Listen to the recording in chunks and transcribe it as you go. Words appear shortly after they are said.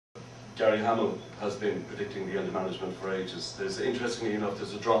Gary Hamill has been predicting the end of management for ages. Interestingly enough,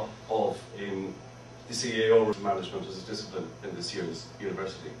 there's a drop off in the CAO management as a discipline in this year's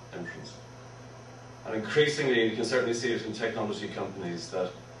university entrance. And increasingly, you can certainly see it in technology companies,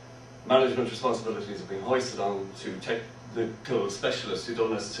 that management responsibilities are being hoisted on to technical specialists who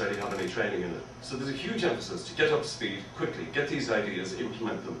don't necessarily have any training in it. So there's a huge emphasis to get up to speed quickly, get these ideas,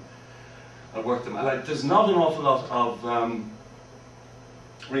 implement them, and work them. And there's not an awful lot of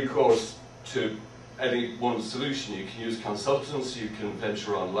recourse to any one solution. You can use consultants, you can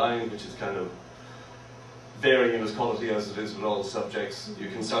venture online, which is kind of varying in its quality as it is with all subjects. You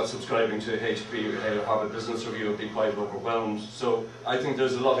can start subscribing to HP, Harvard Business Review, and be quite overwhelmed. So I think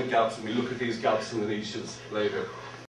there's a lot of gaps, and we look at these gaps in the niches later.